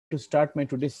to start my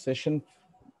today's session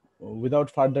without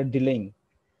further delaying.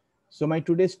 So my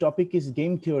today's topic is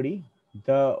game theory.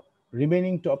 The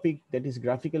remaining topic, that is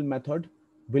graphical method,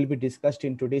 will be discussed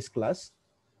in today's class.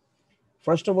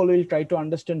 First of all, we'll try to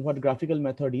understand what graphical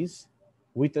method is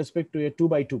with respect to a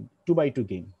 2x2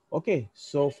 game. Okay,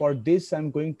 so for this,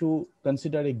 I'm going to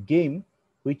consider a game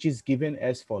which is given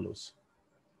as follows.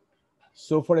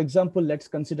 So for example, let's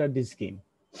consider this game.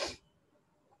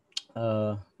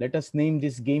 Let us name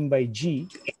this game by G,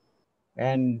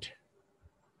 and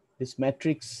this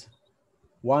matrix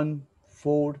 1,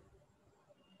 4,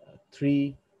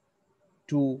 3,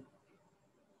 2.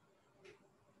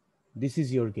 This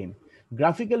is your game.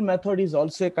 Graphical method is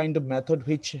also a kind of method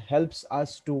which helps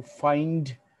us to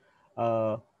find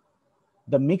the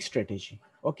mix strategy.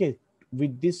 Okay,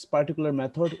 with this particular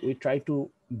method, we try to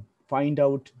find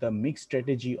out the mix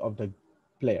strategy of the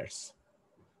players.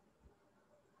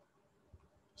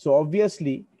 So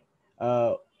obviously,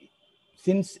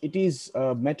 since it is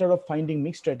a matter of finding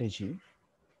mix strategy,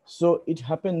 so it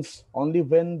happens only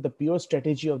when the pure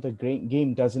strategy of the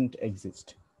game doesn't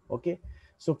exist. Okay,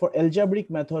 so for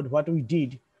algebraic method, what we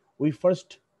did, we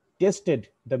first tested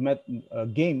the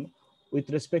game with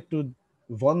respect to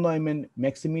von Neumann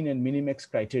maximin and minimax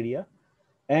criteria,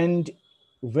 and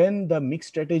when the mix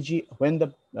strategy, when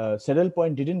the saddle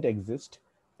point didn't exist,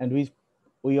 and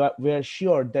we are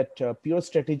sure that pure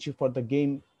strategy for the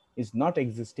game is not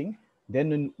existing,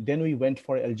 then we went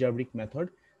for algebraic method.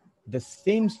 The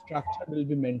same structure will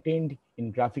be maintained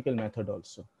in graphical method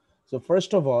also. So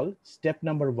first of all, step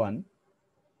number 1,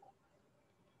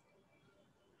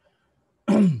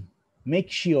 make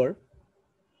sure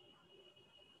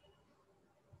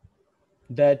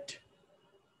that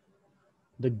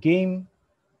the game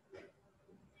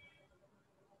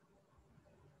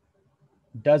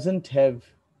doesn't have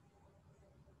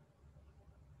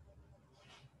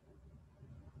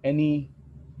any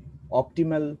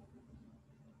optimal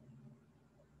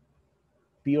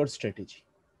pure strategy.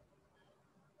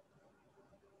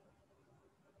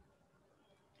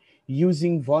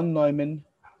 Using von Neumann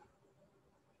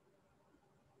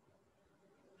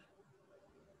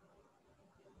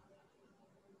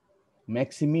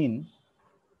maximin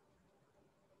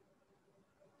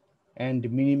and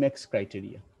minimax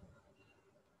criteria.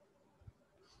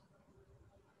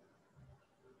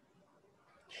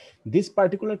 This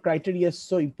particular criteria is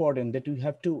so important that you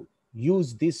have to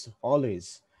use this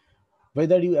always,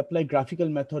 whether you apply graphical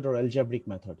method or algebraic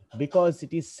method, because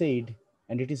it is said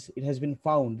and it has been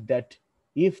found that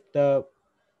if for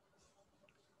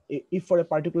a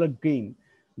particular game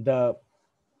the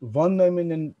von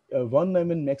Neumann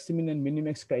maximin and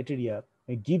minimax criteria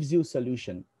gives you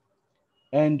solution,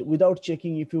 and without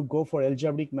checking if you go for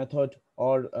algebraic method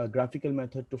or a graphical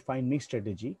method to find mixed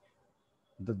strategy,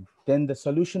 then the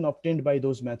solution obtained by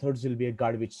those methods will be a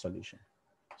garbage solution.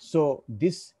 So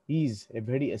this is a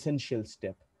very essential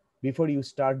step before you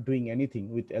start doing anything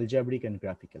with algebraic and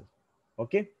graphical.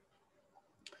 Okay,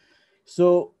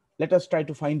 so let us try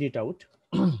to find it out.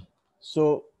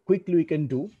 So quickly we can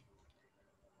do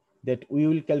that. We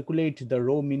will calculate the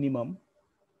row minimum.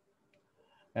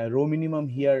 Row minimum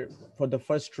here for the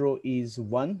first row is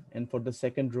 1, and for the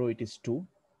second row it is 2,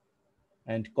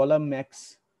 and column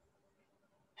max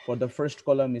for the first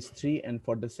column is 3, and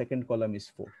for the second column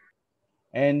is 4.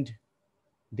 And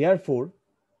therefore,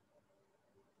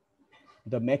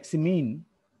 the maximin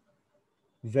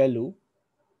value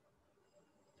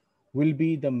will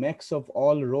be the max of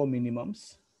all row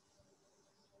minimums.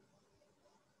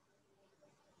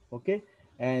 Okay,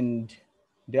 and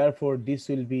therefore this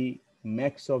will be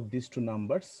max of these two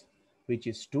numbers, which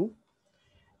is 2,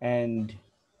 and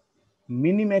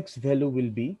minimax value will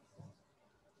be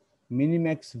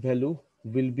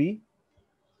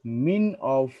min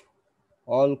of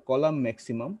all column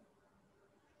maximum,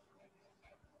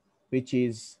 which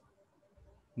is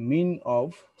min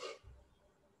of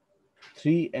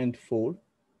 3 and 4,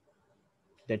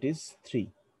 that is 3.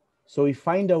 So we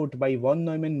find out by von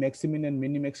Neumann maximin and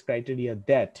minimax criteria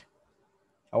that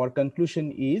our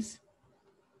conclusion is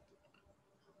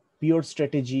pure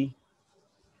strategy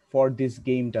for this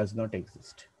game does not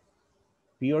exist.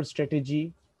 Pure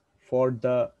strategy for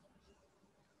the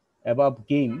above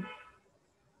game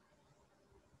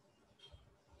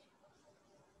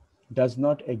does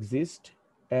not exist,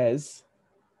 as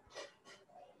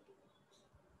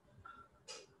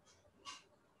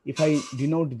if I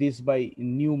denote this by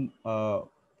new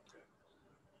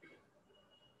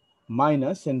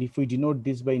minus, and if we denote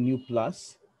this by new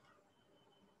plus,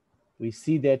 we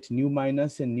see that new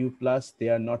minus and new plus, they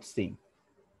are not same.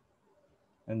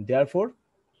 And therefore,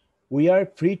 we are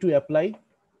free to apply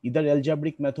either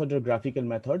algebraic method or graphical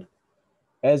method,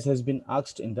 as has been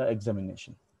asked in the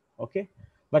examination. Okay,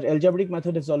 but algebraic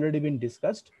method has already been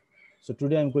discussed. So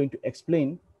today I'm going to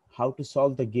explain how to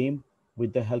solve the game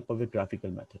with the help of a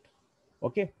graphical method.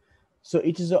 Okay, so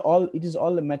it is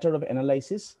all a matter of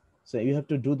analysis. So you have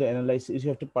to do the analysis, you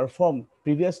have to perform.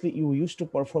 Previously you used to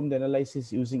perform the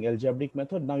analysis using algebraic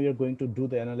method. Now you're going to do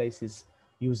the analysis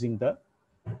using the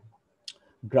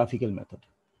graphical method.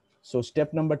 So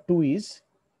step number 2 is,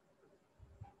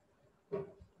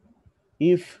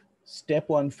 if step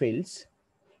 1 fails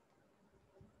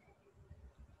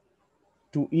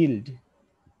to yield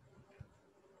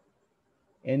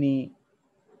any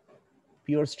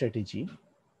pure strategy,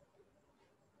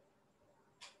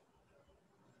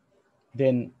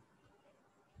 then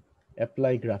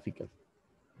apply graphical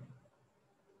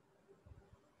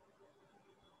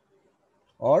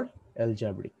or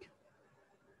algebraic.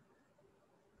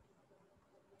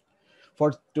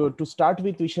 To start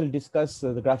with, we shall discuss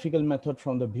the graphical method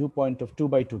from the viewpoint of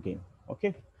 2x2 game.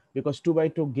 Okay, because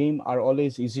 2x2 game are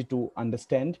always easy to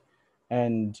understand,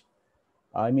 and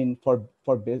I mean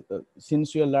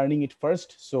since we are learning it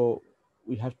first, so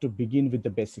we have to begin with the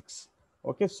basics.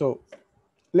 Okay, so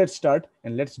let's start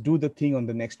and let's do the thing on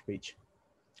the next page.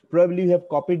 Probably you have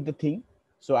copied the thing,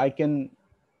 so I can,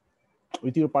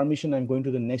 with your permission, I'm going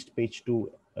to the next page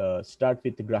to start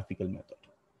with the graphical method.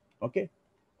 Okay,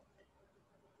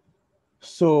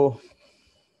 so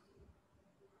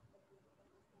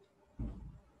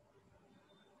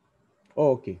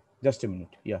okay, just a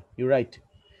minute. Yeah, you're right.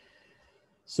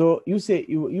 So you say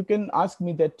you can ask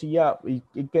me that, yeah,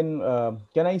 it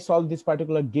can I solve this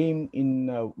particular game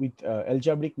in with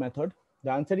algebraic method?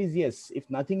 The answer is yes. If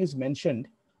nothing is mentioned,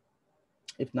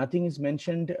 in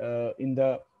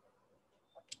the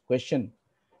question,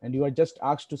 and you are just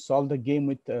asked to solve the game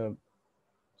with then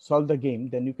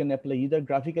you can apply either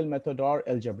graphical method or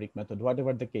algebraic method,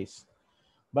 whatever the case.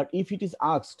 But if it is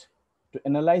asked to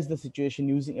analyze the situation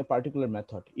using a particular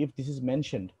method, if this is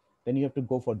mentioned, then you have to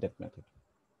go for that method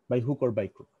by hook or by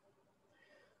crook.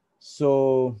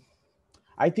 So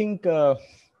I think you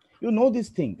know this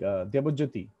thing,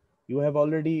 Debojyoti. You have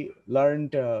already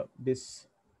learned this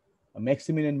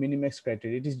maximum and minimax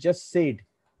criteria. It is just said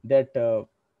that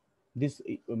this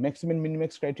maximum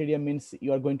minimax criteria means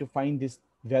you are going to find these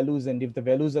values, and if the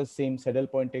values are same, saddle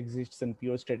point exists and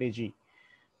pure strategy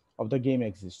of the game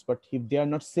exists. But if they are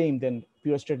not same, then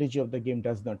pure strategy of the game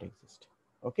does not exist.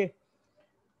 Okay.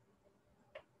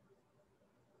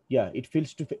 Yeah, it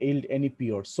fails to yield any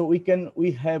pure. So we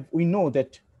know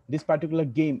that this particular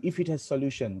game, if it has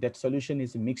solution, that solution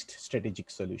is a mixed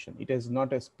strategic solution. It is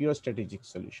not a pure strategic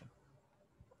solution.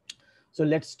 So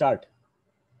let's start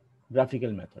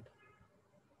graphical method.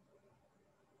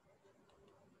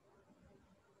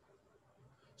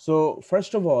 So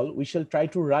first of all, we shall try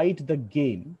to write the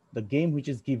game which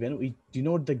is given. We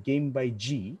denote the game by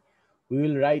G.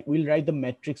 We'll write the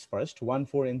matrix first, 1,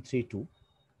 4, and 3, 2.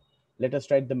 Let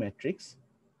us write the matrix.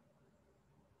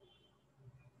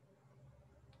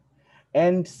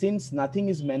 And since nothing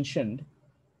is mentioned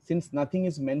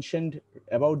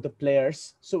about the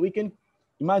players, so we can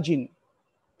imagine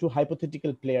two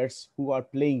hypothetical players who are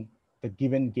playing the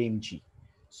given game G.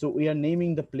 So we are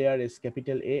naming the player as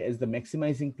capital A as the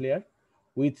maximizing player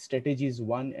with strategies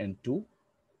 1 and 2,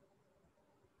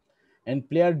 and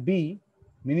player B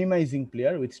minimizing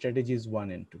player with strategies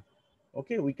 1 and 2.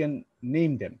 Okay, we can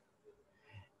name them.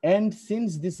 And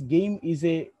since this game is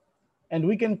and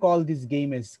we can call this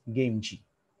game as game G.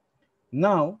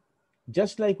 Now,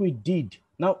 just like we did,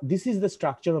 now this is the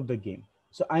structure of the game.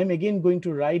 So I'm again going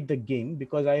to write the game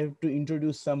because I have to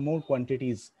introduce some more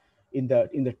quantities in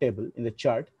the table, in the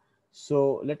chart.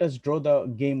 So let us draw the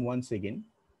game once again.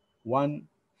 1,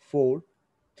 4,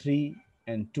 3,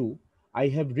 and 2. I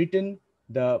have written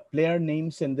the player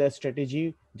names and the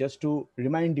strategy just to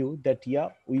remind you that, yeah,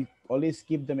 we always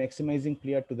keep the maximizing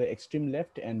player to the extreme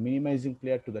left and minimizing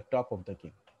player to the top of the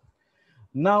game.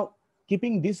 Now,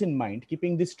 keeping this in mind,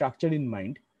 keeping this structure in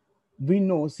mind, we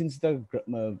know since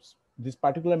this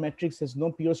particular matrix has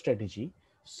no pure strategy,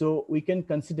 so we can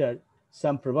consider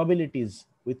some probabilities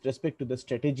with respect to the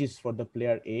strategies for the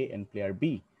player A and player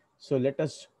B. So let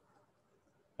us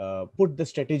put the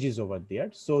strategies over there.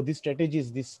 So these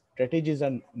strategies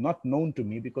are not known to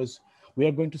me because we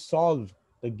are going to solve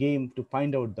the game to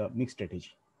find out the mixed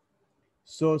strategy.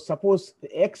 So suppose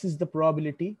X is the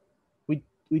probability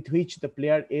with which the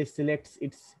player A selects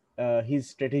his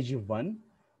strategy 1,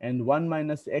 and 1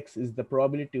 minus X is the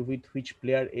probability with which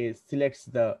player A selects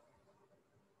the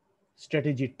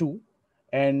strategy 2,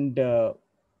 and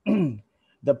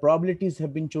the probabilities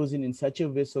have been chosen in such a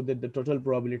way so that the total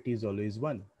probability is always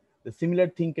 1. The similar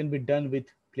thing can be done with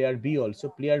player B also.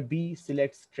 Player B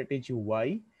selects strategy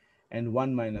Y and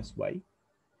 1 minus Y.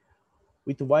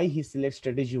 With Y, he selects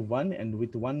strategy 1, and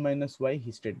with 1 minus Y,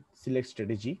 he selects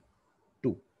strategy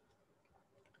 2.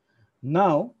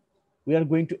 Now, we are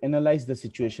going to analyze the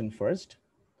situation first.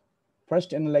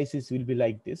 First analysis will be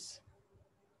like this.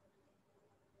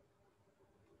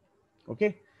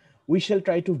 Okay, we shall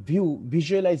try to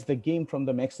visualize the game from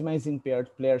the maximizing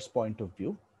player's point of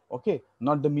view. Okay,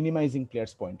 not the minimizing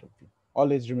player's point of view.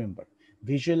 Always remember,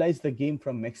 visualize the game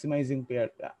from maximizing player.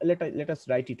 Let us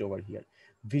write it over here.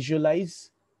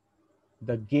 Visualize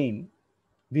the game.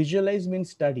 Visualize means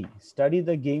study. Study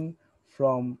the game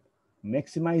from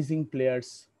maximizing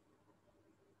players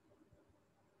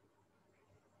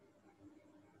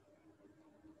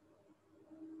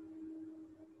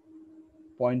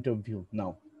point of view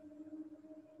now.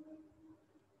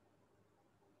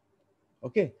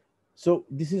 Okay, so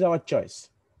this is our choice.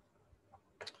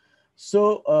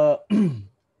 So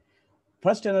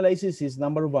first analysis is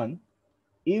number 1.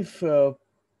 If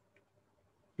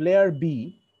player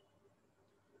B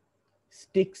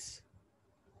sticks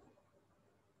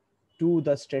to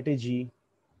the strategy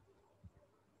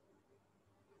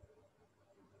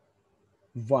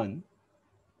 1,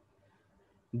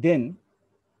 then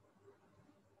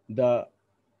the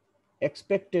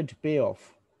expected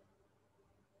payoff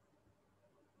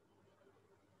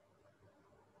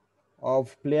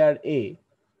of player A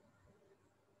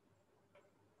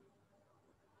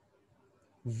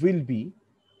will be,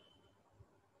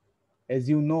 as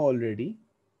you know already,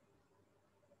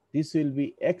 this will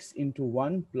be x into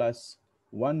 1 plus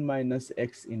 1 minus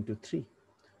x into 3.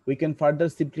 We can further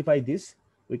simplify this.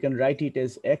 We can write it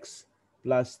as x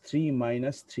plus 3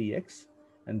 minus 3x,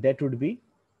 and that would be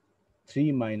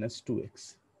 3 minus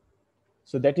 2x.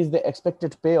 So that is the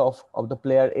expected payoff of the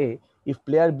player A if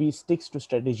player B sticks to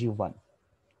strategy 1.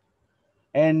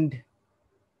 And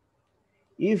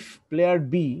if player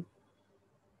B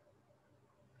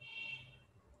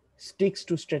sticks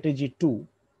to strategy 2,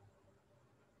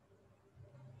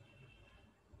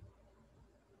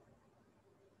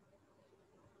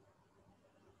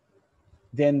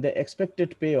 then the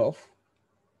expected payoff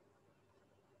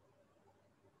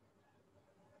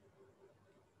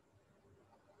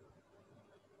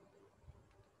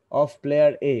of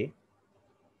player A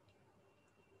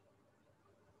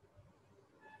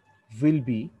will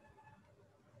be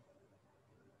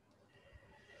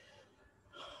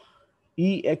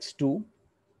ex2,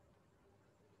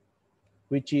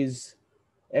 which is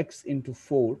x into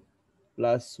 4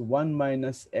 plus 1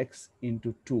 minus x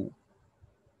into 2.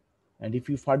 And if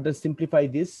you further simplify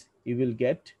this, you will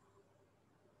get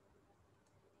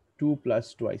 2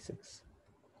 plus twice x.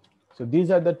 So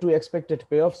these are the two expected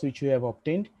payoffs which we have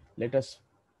obtained. Let us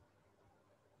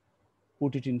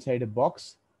put it inside a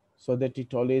box so that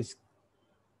it always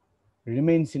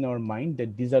remains in our mind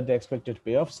that these are the expected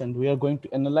payoffs, and we are going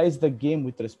to analyze the game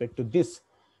with respect to this.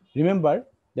 Remember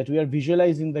that we are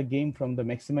visualizing the game from the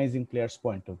maximizing player's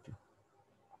point of view.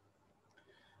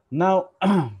 Now,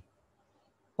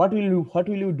 what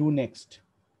will you do next?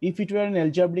 If it were an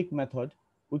algebraic method,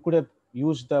 we could have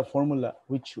used the formula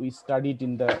which we studied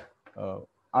in the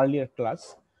earlier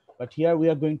class, but here we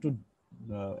are going to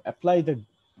apply the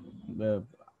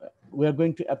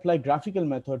graphical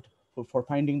method for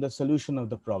finding the solution of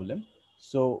the problem.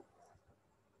 So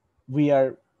we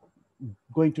are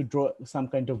going to draw some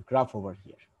kind of graph over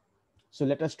here. So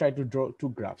let us try to draw two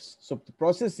graphs. So the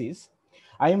process is,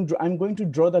 I'm going to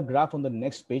draw the graph on the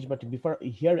next page, but before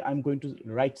here, I'm going to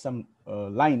write some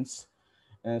lines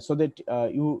so that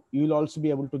you'll also be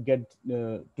able to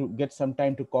get some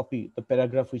time to copy the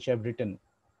paragraph which I've written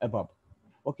above.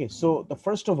 Okay, so the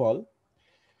first of all,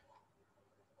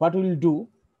 what we'll do,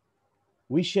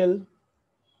 we shall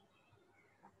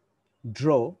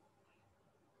draw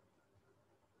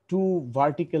two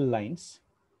vertical lines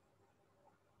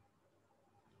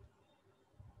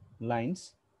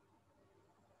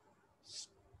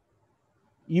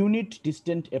unit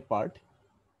distant apart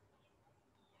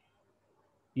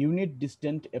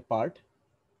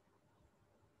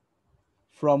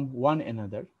from one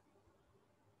another.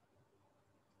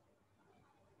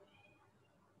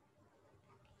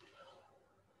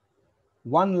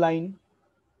 One line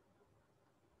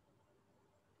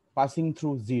passing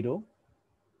through 0,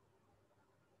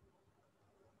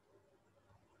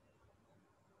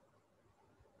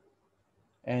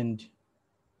 and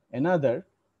another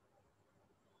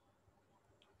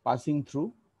passing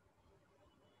through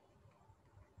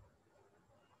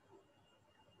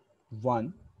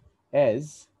 1,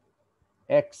 as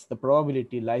x, the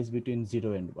probability lies between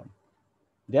 0 and 1.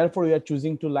 Therefore, we are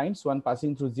choosing two lines, one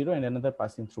passing through 0 and another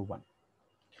passing through 1.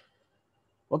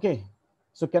 Okay,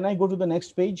 so can I go to the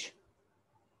next page?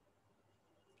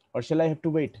 Or shall I have to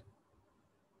wait?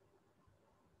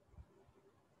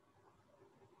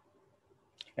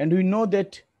 And we know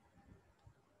that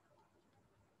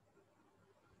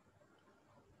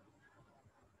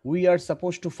we are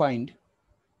supposed to find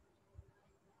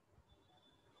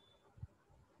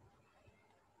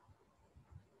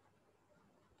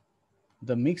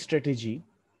the mix strategy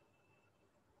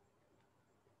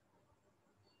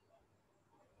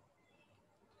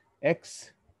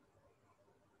x,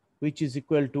 which is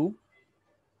equal to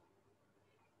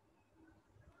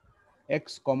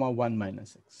x comma 1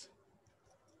 minus x.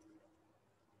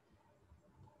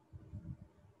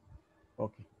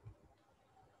 Okay.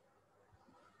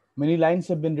 Many lines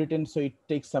have been written, so it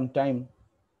takes some time.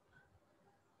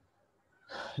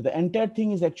 The entire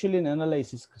thing is actually an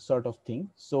analysis sort of thing.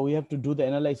 So we have to do the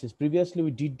analysis. Previously,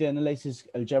 we did the analysis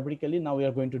algebraically. Now we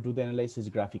are going to do the analysis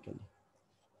graphically.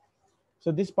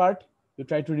 So this part, you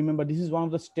try to remember, this is one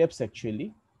of the steps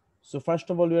actually. So first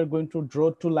of all, we are going to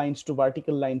draw two lines, two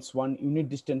vertical lines, one unit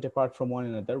distant apart from one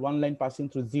another. One line passing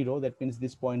through 0, that means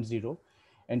this point 0.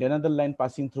 And another line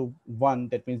passing through 1,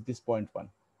 that means this point 1.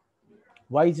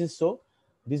 Why is this so?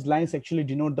 These lines actually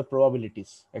denote the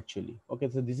probabilities actually. Okay,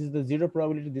 so this is the 0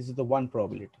 probability, this is the 1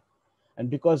 probability. And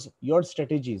because your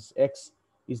strategies x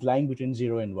is lying between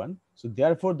 0 and 1, so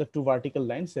therefore the two vertical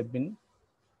lines have been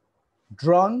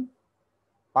drawn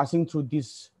passing through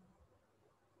these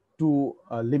two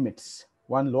limits,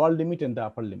 one lower limit and the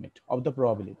upper limit of the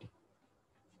probability.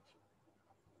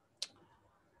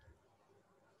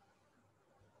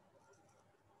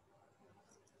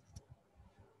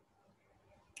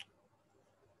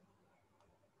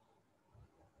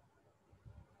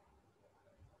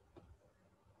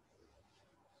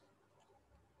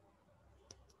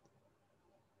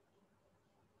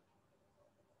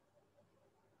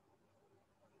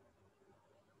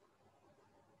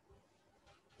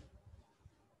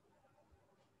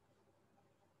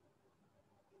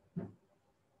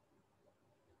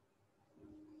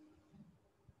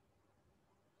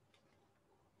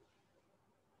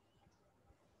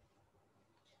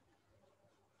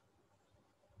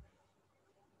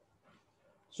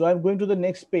 So I'm going to the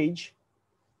next page.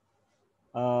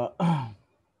 So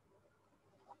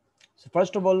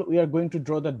first of all, we are going to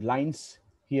draw the lines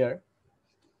here.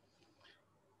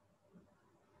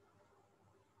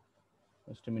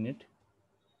 Just a minute.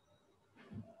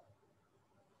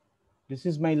 This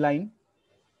is my line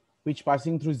which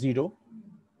passing through 0,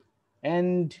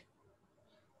 and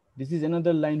this is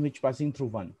another line which passing through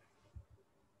 1.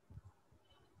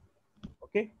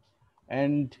 Okay,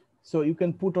 and so you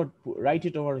can write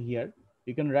it over here.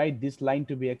 You can write this line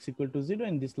to be x equal to 0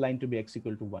 and this line to be x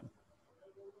equal to 1.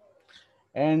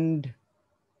 And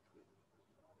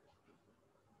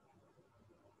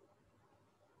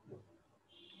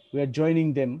we are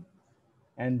joining them,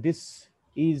 and this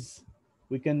is,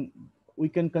 we can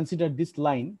consider this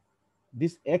line,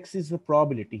 this x is the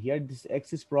probability here, this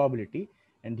x is probability,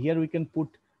 and here we can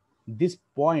put this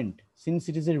point, since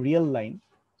it is a real line.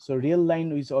 So real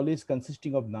line is always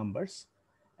consisting of numbers,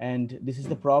 and this is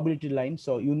the probability line.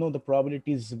 So you know the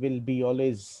probabilities will be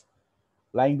always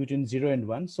lying between 0 and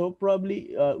 1. So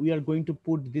probably we are going to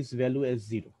put this value as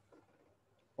 0.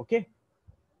 Okay.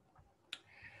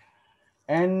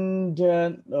 And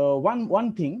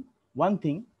one thing,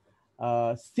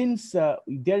 since I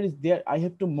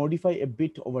have to modify a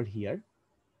bit over here.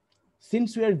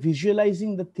 Since we are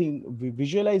visualizing the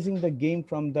game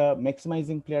from the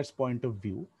maximizing player's point of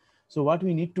view, so what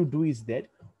we need to do is that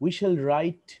we shall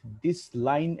write this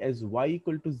line as y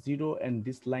equal to 0 and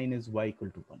this line as y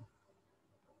equal to 1.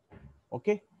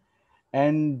 Okay,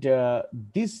 and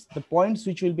the points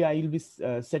which will be, I will be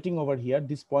setting over here,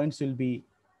 these points will be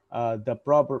the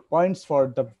proper points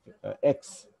for the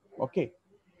x. Okay,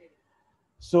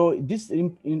 so this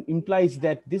implies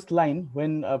that this line,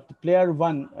 when player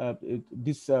 1,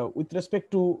 with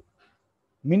respect to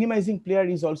minimizing player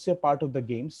is also a part of the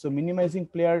game. So minimizing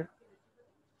player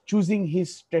choosing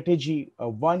his strategy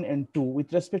 1 and 2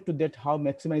 with respect to that, how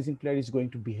maximizing player is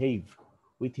going to behave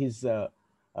with his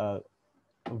uh,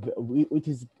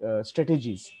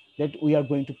 strategies that we are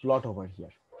going to plot over here.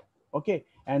 Okay,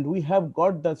 and we have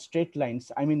got the straight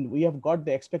lines. I mean, we have got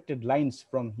the expected lines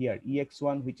from here,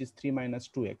 ex1, which is 3 minus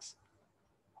 2x.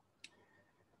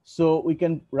 So we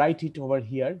can write it over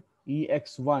here,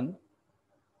 ex1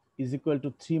 is equal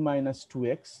to 3 minus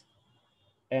 2x,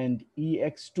 and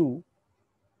ex2,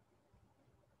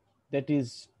 that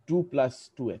is 2 plus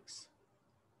 2x.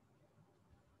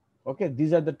 Okay,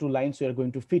 these are the two lines we are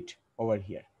going to fit over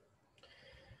here.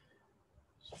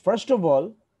 First of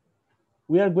all,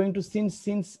 we are going to,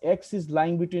 since x is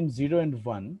lying between 0 and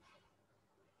 1,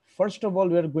 first of all,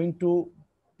 we are going to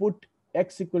put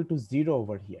x equal to 0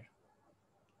 over here.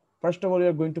 First of all, we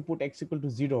are going to put x equal to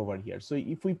 0 over here. So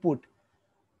if we put,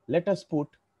 let us put,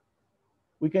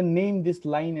 we can name this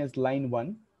line as line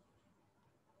 1,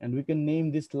 and we can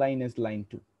name this line as line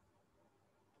 2.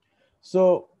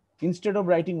 So instead of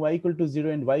writing y equal to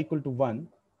 0 and y equal to 1,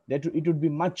 that it would be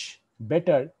much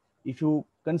better if you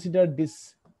consider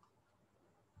this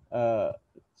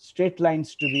straight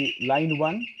lines to be line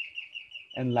 1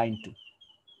 and line 2.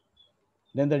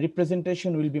 Then the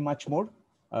representation will be much more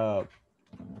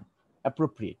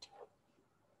appropriate.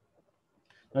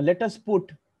 Now let us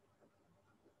put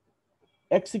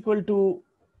x equal to,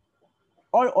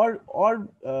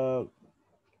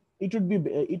 it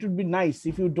would be nice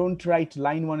if you don't write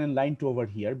line 1 and line 2 over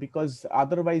here, because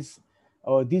otherwise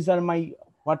these are my,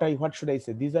 what should I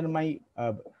say, these are my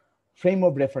frame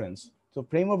of reference. So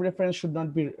frame of reference should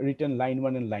not be written line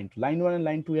 1 and line 2. Line 1 and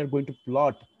line 2 we are going to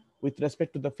plot with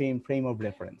respect to the frame of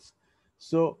reference.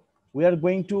 So we are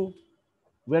going to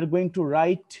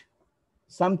write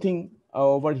something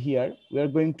over here. We are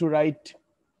going to write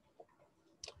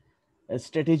a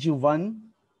strategy 1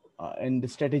 and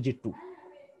strategy 2.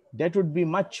 That would be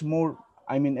much more,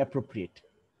 I mean, appropriate.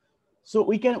 So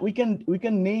we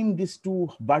can name these two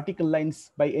vertical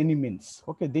lines by any means.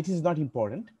 Okay, this is not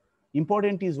important.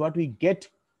 Important is what we get,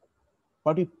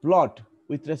 what we plot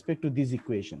with respect to these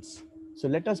equations. So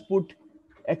let us put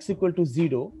x equal to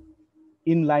 0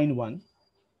 in line 1.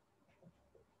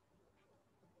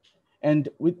 And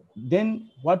then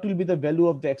what will be the value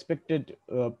of the expected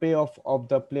payoff of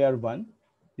the player 1?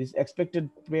 This expected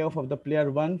payoff of the player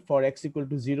 1 for x equal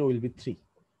to 0 will be 3.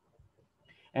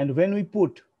 And when we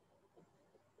put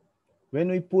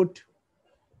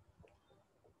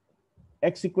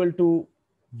x equal to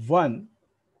 1,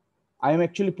 I am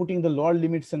actually putting the lower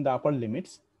limits and the upper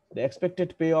limits. The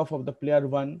expected payoff of the player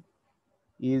 1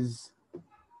 is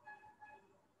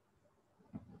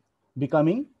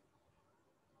becoming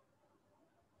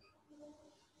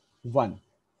 1.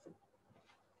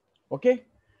 Okay,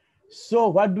 so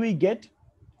what do we get?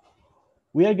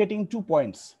 We are getting 2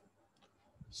 points.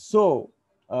 So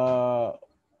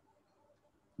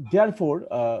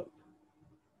therefore,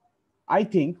 I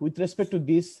think with respect to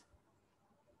this,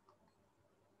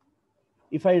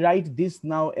 if I write this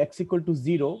now x equal to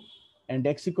 0 and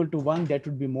x equal to 1, that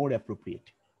would be more appropriate.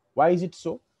 Why is it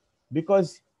so?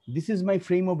 Because this is my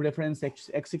frame of reference x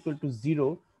equal to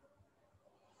 0,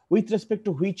 with respect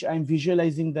to which I'm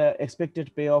visualizing the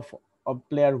expected payoff of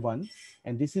player 1,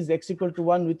 and this is x equal to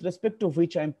 1 with respect to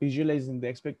which I'm visualizing the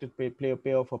expected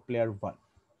payoff of player 1.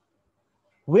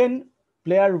 When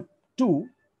player 2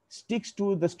 sticks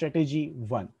to the strategy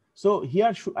 1. So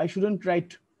here I shouldn't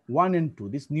write 1 and 2,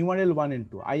 this numeral 1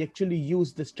 and 2. I actually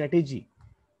use the strategy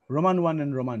Roman 1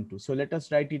 and Roman 2. So let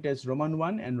us write it as Roman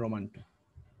 1 and Roman 2.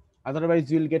 Otherwise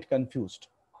you'll get confused.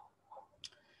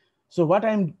 So what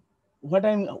I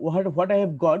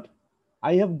have got,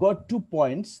 I have got 2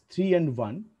 points, 3 and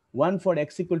 1, one for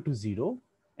x equal to 0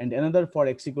 and another for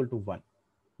x equal to 1.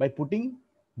 By putting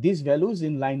these values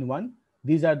in line 1,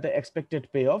 these are the expected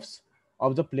payoffs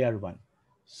of the player 1.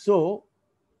 So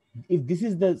if this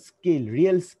is the scale,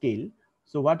 real scale,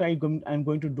 so what I'm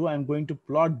going to do, I'm going to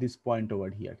plot this point over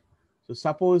here. So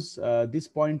suppose this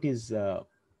point is 1,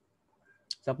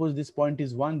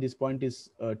 this point is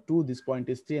 2, this point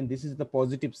is 3, and this is the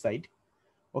positive side.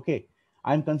 Okay,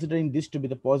 I'm considering this to be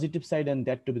the positive side and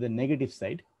that to be the negative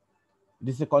side.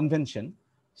 This is a convention.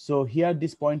 So here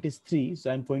this point is 3, so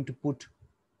I'm going to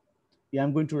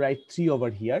write 3 over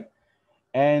here.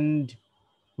 And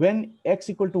when x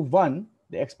equal to 1,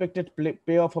 the expected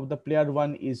payoff of the player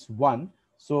 1 is 1.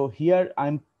 So here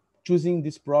I'm choosing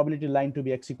this probability line to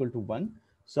be x equal to 1.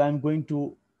 So I'm going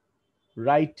to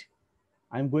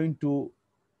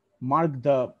mark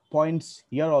the points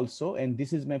here also, and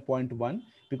this is my point 1,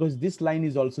 because this line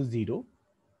is also 0.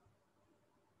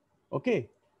 Okay,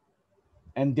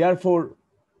 and therefore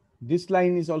this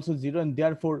line is also 0, and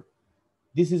therefore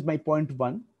this is my point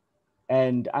 1,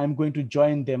 and I'm going to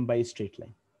join them by a straight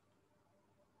line.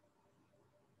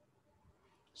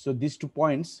 So these 2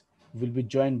 points will be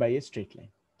joined by a straight line.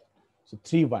 So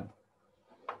 3, 1.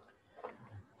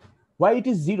 Why it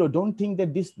is 0? Don't think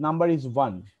that this number is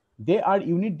 1. They are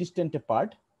unit distant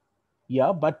apart.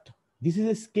 Yeah, but this is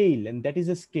a scale and that is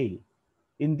a scale.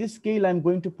 In this scale, I'm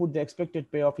going to put the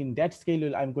expected payoff. In that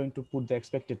scale, I'm going to put the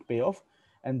expected payoff.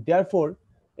 And therefore,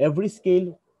 every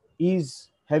scale is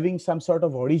having some sort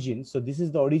of origin. So this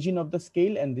is the origin of the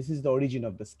scale and this is the origin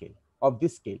of the scale, of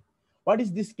this scale. What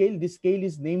is this scale? This scale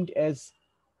is named as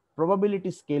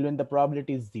probability scale when the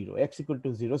probability is 0, x equal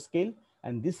to 0 scale,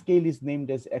 and this scale is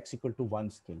named as x equal to 1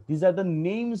 scale. These are the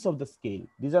names of the scale.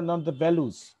 These are not the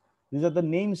values. These are the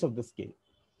names of the scale.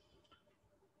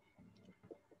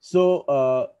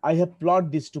 So I have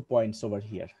plotted these 2 points over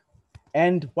here.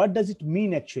 And what does it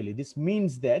mean actually? This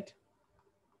means that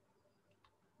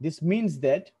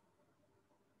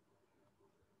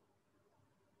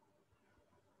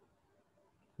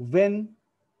when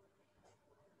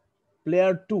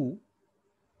player 2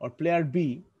 or player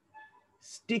B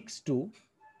sticks to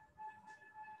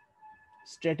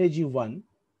strategy 1,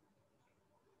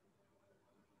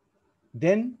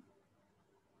 then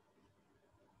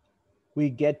we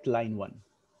get line 1.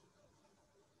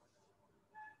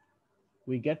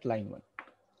 We get line 1.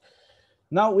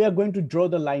 Now we are going to draw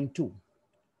the line 2.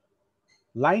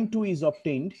 Line 2 is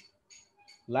obtained.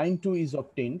 Line 2 is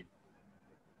obtained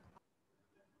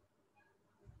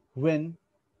when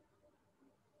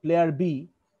player B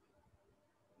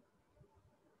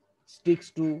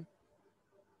sticks to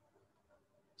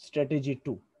strategy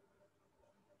 2.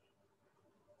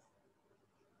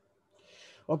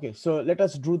 Okay, so let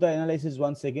us do the analysis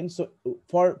once again. So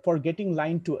for getting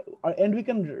line 2, and we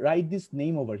can write this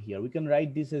name over here. We can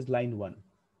write this as line 1.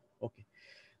 Okay.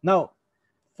 Now,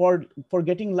 for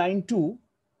getting line 2,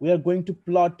 we are going to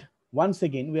plot, once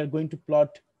again, we are going to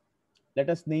plot, let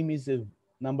us name is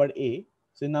number A.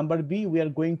 So number B, we are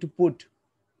going to put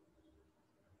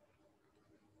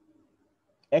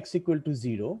x equal to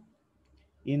 0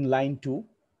 in line 2.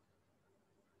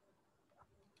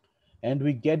 And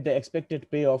we get the expected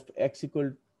pay of x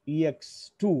equal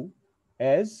ex2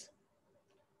 as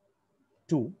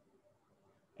 2.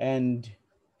 And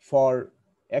for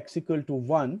x equal to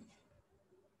 1,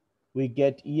 we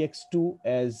get ex2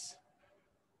 as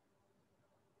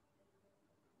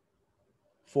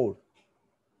 4.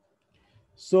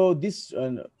 So this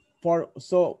for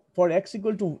x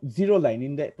equal to 0 line,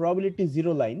 in the probability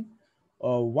 0 line,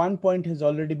 1 point has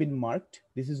already been marked.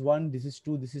 This is 1, this is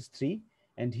 2, this is 3,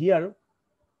 and here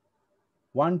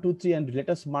 1, 2, 3, and let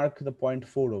us mark the point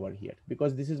 4 over here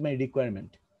because this is my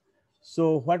requirement.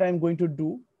 So what I'm going to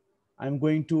do, I'm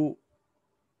going to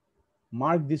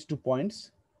mark these 2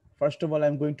 points. First of all,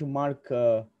 I'm going to mark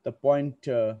the point,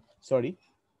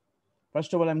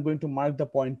 First of all, I'm going to mark the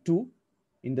point 2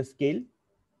 in the scale,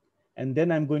 and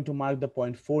then I'm going to mark the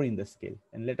point 4 in the scale,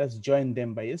 and let us join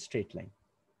them by a straight line.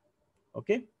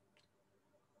 Okay.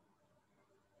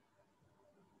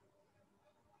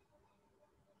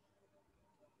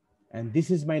 And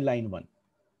this is my line 1.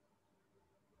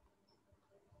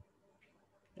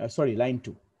 Line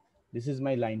 2. This is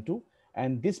my line 2,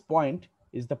 and this point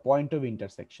is the point of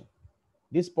intersection.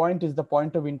 This point is the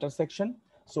point of intersection.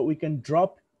 So we can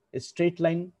drop a straight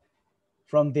line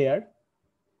from there.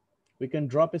 We can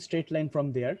drop a straight line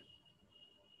from there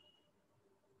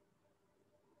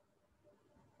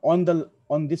on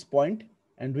this point,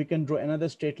 and we can draw another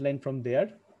straight line from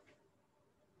there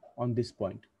on this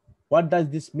point. What does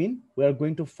this mean? We are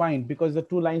going to find, because the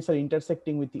 2 lines are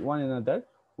intersecting with one another,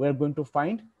 we are going to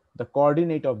find the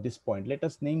coordinate of this point. Let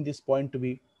us name this point to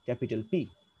be capital P.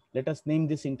 Let us name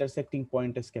this intersecting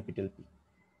point as capital P.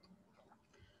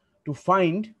 To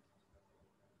find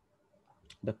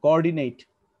the coordinate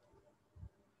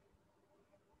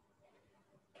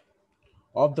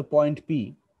of the point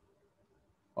P,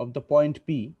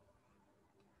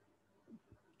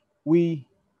 we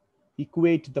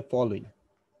equate the following.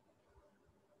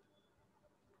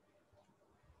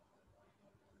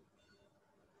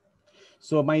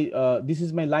 So this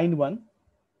is my line 1.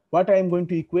 What I am going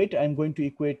to equate? I am going to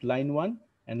equate line 1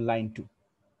 and line 2.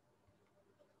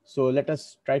 So let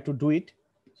us try to do it.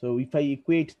 So if I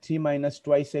equate 3 minus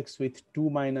twice x with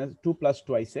 2 plus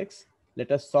twice x,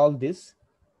 let us solve this,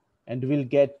 and we'll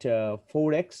get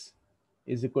 4x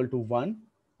is equal to 1,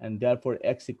 and therefore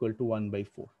x equal to 1 by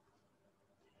 4.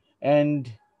 And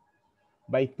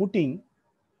by putting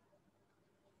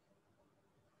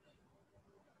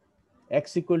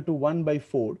x equal to 1 by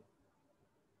 4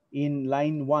 in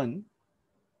line 1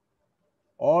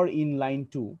 or in line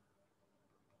 2,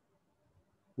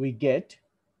 we get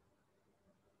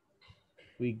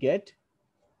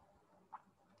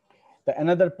the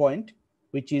another point,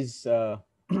 which is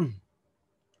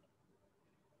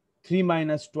 3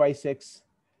 minus twice x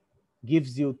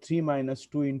gives you 3 minus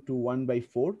 2 into 1 by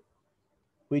 4,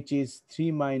 which is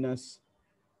 3 minus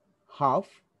half.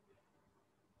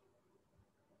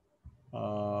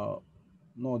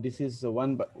 No, this is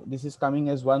this is coming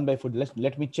as 1 by 4.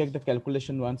 Let me check the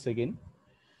calculation once again.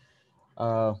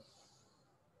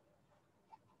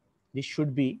 This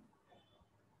should be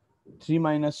 3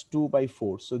 minus 2 by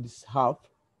 4. So this is half.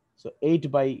 So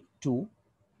 8 by 2.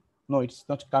 No, it's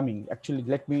not coming. Actually,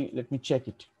 let me check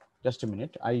it. Just a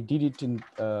minute. I did it in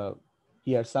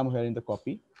here somewhere in the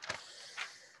copy.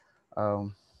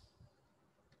 Um,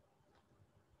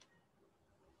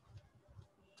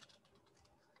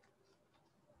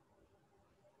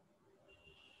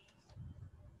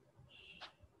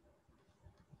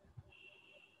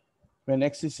 when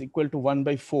x is equal to 1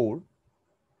 by 4,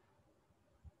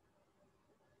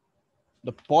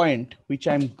 the point which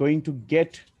I'm going to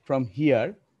get from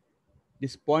here,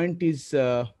 this point is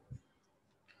the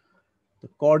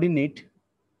coordinate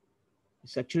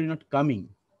is actually not coming.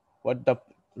 What the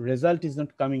result is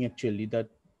not coming actually, the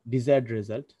desired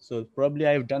result. So probably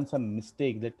I've done some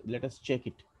mistake. Let us check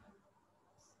it.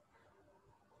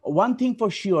 One thing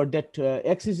for sure, that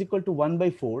x is equal to 1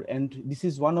 by 4, and this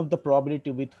is one of the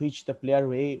probability with which the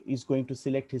player A is going to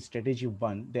select his strategy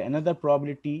 1. The another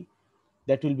probability,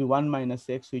 that will be 1 minus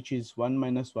x, which is 1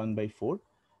 minus 1 by 4,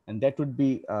 and that would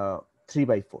be 3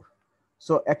 by 4.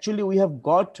 So actually we have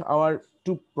got our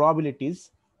two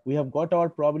probabilities. We have got our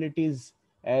probabilities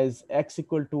as x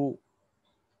equal to,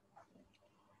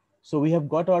 so we have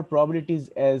got our probabilities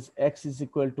as x is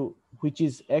equal to, which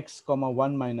is x comma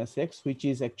 1 minus x, which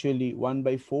is actually 1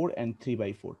 by 4 and 3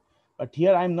 by 4. But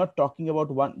here I'm not talking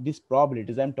about this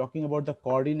probabilities. I'm talking about the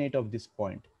coordinate of this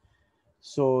point.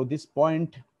 So this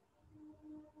point,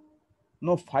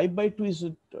 no, 5 by 2 is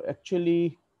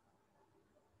actually,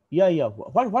 yeah.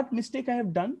 What mistake I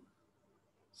have done?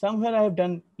 Somewhere I have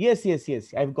done, yes.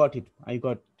 I've got it. I've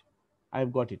got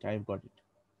it.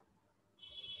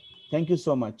 Thank you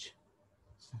so much.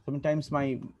 Sometimes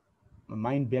my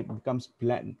mind becomes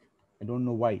blank. I don't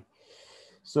know why.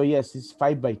 So yes, it's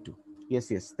 5 by 2.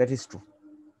 Yes, that is true.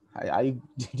 I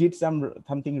did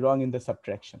something wrong in the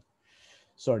subtraction.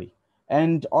 Sorry.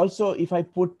 And also if I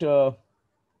put, so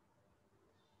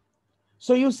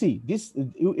you see this,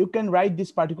 you can write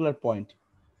this particular point.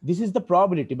 This is the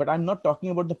probability, but I'm not talking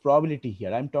about the probability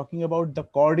here. I'm talking about the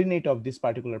coordinate of this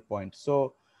particular point.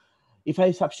 So if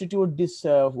I substitute this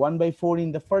 1 by 4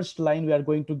 in the first line, we are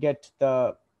going to get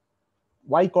the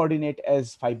y coordinate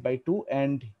as 5 by 2.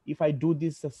 And if I do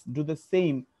the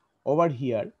same over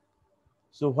here,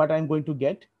 so what I'm going to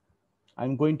get?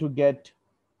 I'm going to get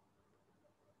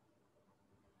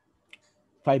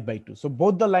 5 by 2. So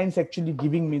both the lines actually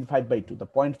giving me 5 by 2, the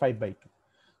point 5 by 2.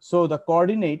 So the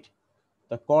coordinate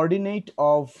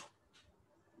of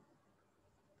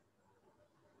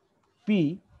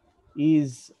P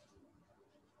is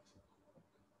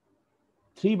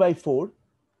 3 by 4,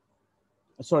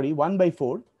 sorry, 1 by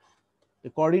 4. The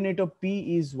coordinate of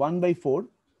P is 1 by 4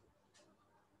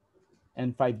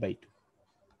 and 5 by 2.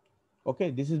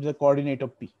 Okay, this is the coordinate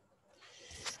of P.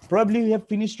 Probably we have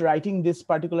finished writing this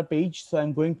particular page, so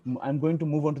I'm going to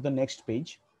move on to the next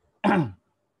page.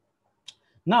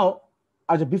 Now,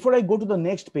 before I go to the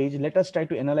next page, let us try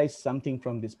to analyze something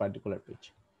from this particular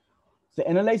page. The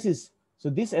analysis,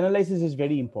 so this analysis is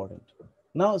very important.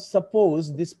 Now,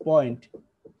 suppose this point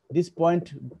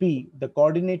P, the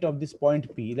coordinate of this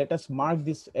point P, let us mark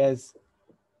this as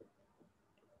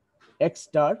x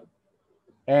star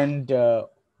and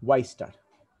y star.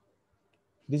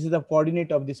 This is the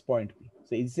coordinate of this point P.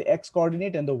 So it's the x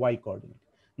coordinate and the y coordinate.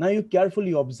 Now you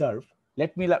carefully observe.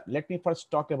 Let me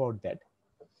first talk about that.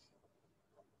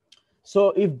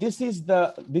 So if this is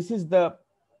the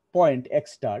point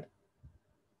x star,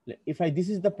 this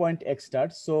is the point x star,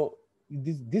 so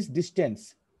this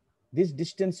distance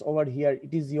over here,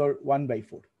 it is your 1 by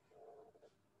 4.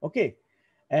 Okay,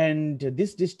 and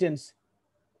this distance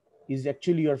is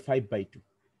actually your 5 by 2.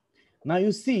 Now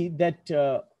you see that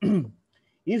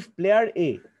if player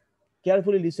A,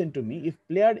 carefully listen to me, if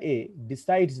player A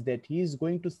decides that he is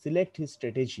going to select his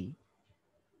strategy,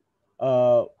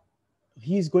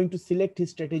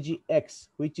 x,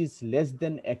 which is less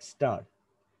than x star.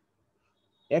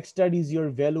 X star is your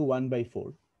value 1 by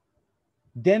 4.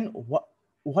 Then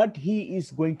what he is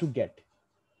going to get?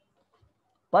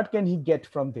 What can he get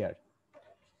from there?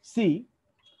 See,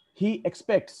 he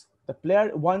expects the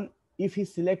player 1, if he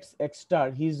selects x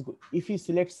star, if he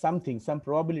selects some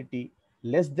probability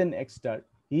less than x star,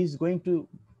 he is going to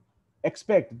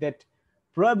expect that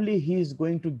probably he is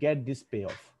going to get this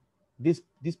payoff. This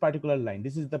particular line,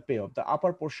 this is the payoff, the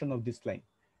upper portion of this line.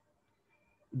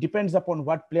 Depends upon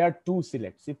what player 2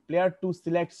 selects. If player 2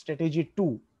 selects strategy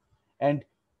 2 and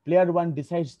player 1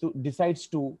 decides to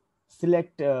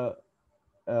select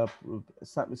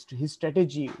his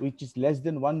strategy which is less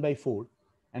than 1 by 4,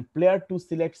 and player 2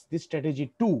 selects this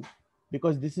strategy 2,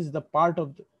 because this is the part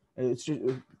of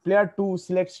player 2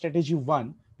 selects strategy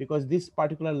 1 because this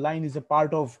particular line is a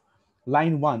part of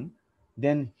line 1,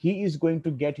 then he is going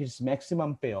to get his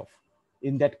maximum payoff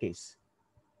in that case.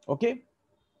 Okay.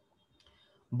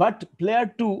 But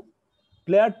player 2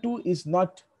 is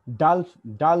not dull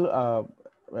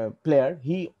player.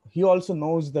 He also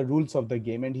knows the rules of the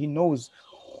game, and he knows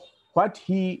what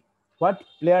what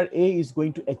player A is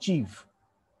going to achieve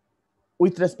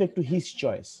with respect to his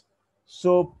choice.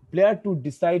 So player 2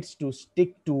 decides to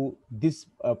stick to this,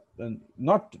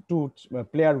 not to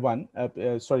player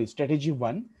 1, sorry, strategy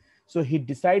 1. So he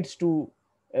decides to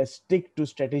stick to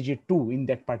strategy 2 in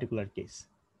that particular case.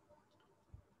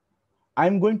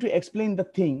 I'm going to explain the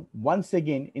thing once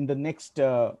again in the next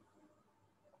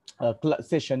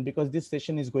session, because this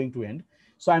session is going to end.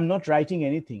 So I'm not writing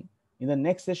anything. In the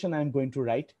next session, I'm going to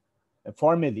write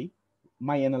formally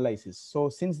my analysis. So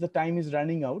since the time is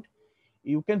running out,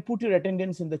 you can put your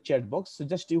attendance in the chat box. So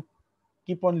just you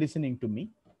keep on listening to me.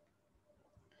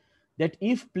 That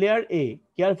if player A,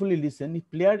 carefully listen,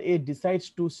 if player A decides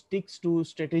to stick to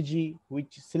strategy,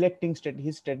 which selecting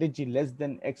his strategy less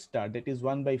than X star, that is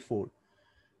 1/4.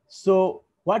 So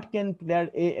what can player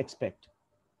A expect?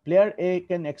 Player A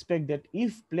can expect that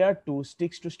if player 2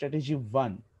 sticks to strategy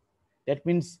 1, that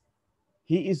means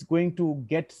he is going to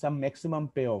get some maximum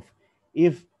payoff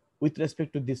if with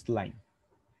respect to this line.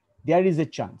 There is a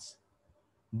chance.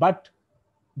 But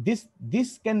this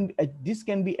can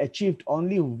be achieved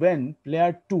only when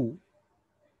player 2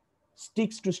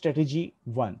 sticks to strategy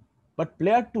 1. But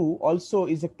player 2 also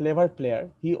is a clever player.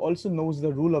 He also knows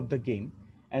the rule of the game,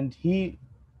 and he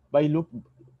by look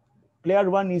player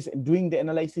 1 is doing the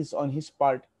analysis on his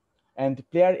part, and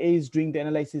player A is doing the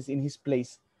analysis in his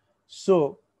place.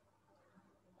 So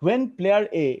when player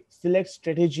A selects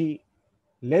strategy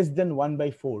less than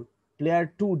 1/4,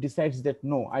 player 2 decides that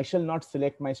no, I shall not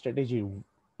select my strategy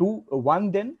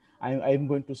 1. Then I'm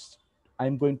going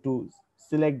to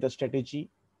select the strategy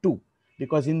 2,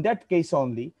 because in that case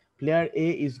only player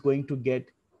A is going to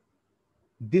get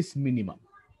this minimum,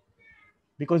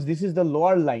 because this is the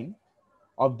lower line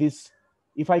of this.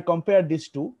 If I compare these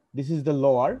two, this is the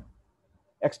lower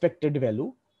expected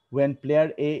value when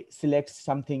player A selects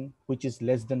something which is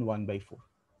less than 1/4.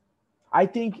 I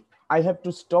think I have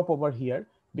to stop over here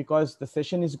because the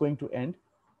session is going to end.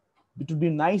 It would be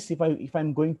nice if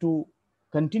I'm going to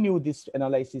continue this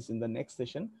analysis in the next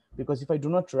session, because if I do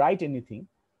not write anything,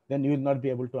 then you will not be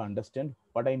able to understand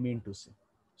what I mean to say.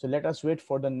 So let us wait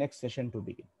for the next session to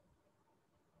begin.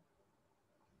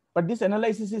 But this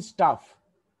analysis is tough.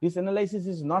 This analysis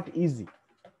is not easy.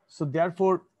 So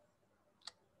therefore,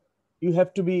 you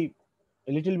have to be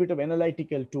a little bit of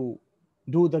analytical to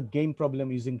do the game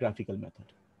problem using graphical method.